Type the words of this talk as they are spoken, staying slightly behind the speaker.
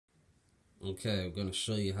Okay, I'm gonna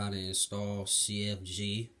show you how to install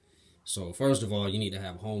CFG. So first of all, you need to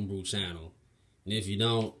have a homebrew channel, and if you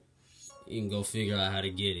don't, you can go figure out how to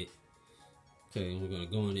get it. Okay, we're gonna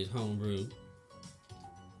go in this homebrew.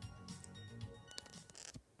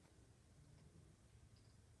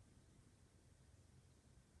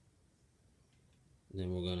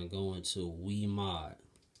 Then we're gonna go into WeMod.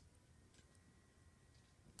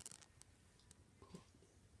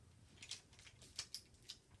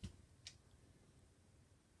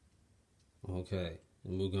 Okay,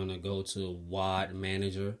 and we're gonna go to WAD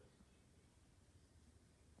Manager.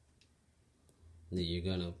 Then you're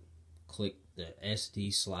gonna click the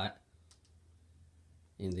SD slot,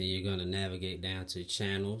 and then you're gonna navigate down to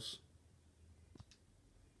channels,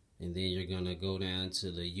 and then you're gonna go down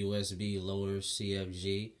to the USB loader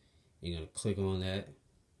CFG. You're gonna click on that,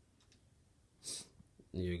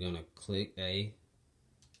 and you're gonna click A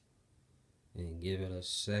and give it a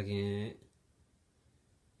second,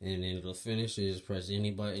 and then it'll finish. You just press any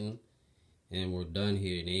button and we're done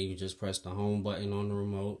here. Then you just press the home button on the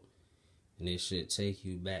remote and it should take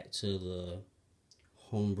you back to the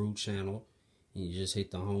homebrew channel, and you just hit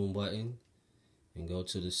the home button and go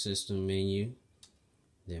to the system menu.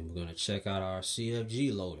 Then we're going to check out our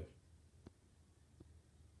CFG loader.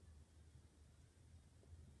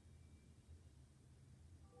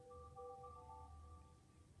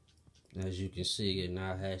 As you can see, it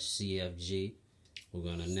now has CFG. We're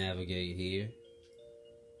going to navigate here.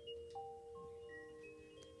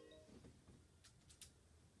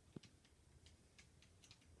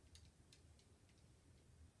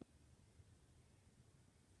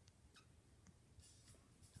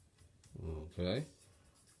 Okay.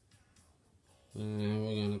 And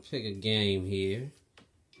we're going to pick a game here.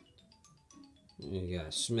 We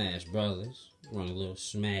got Smash Brothers. Run a little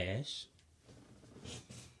Smash.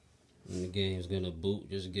 And the game's going to boot.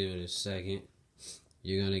 Just give it a second.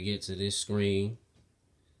 You're going to get to this screen.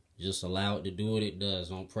 Just allow it to do what it does.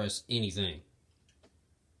 Don't press anything.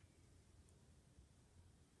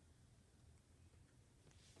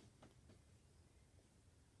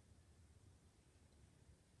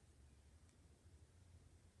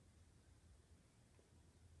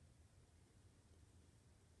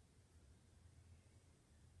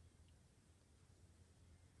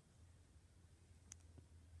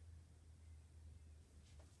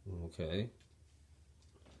 Okay.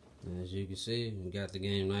 As you can see, we got the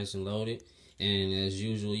game nice and loaded. And as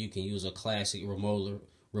usual, you can use a classic remote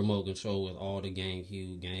control with all the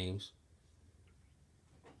GameCube games.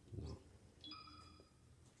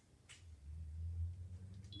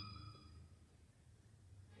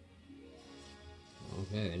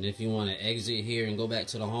 Okay, and if you want to exit here and go back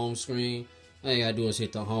to the home screen, all you gotta do is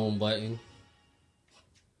hit the home button.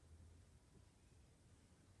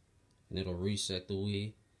 And it'll reset the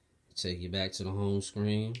Wii, take you back to the home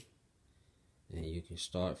screen, and you can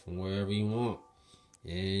start from wherever you want,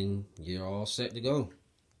 and you're all set to go.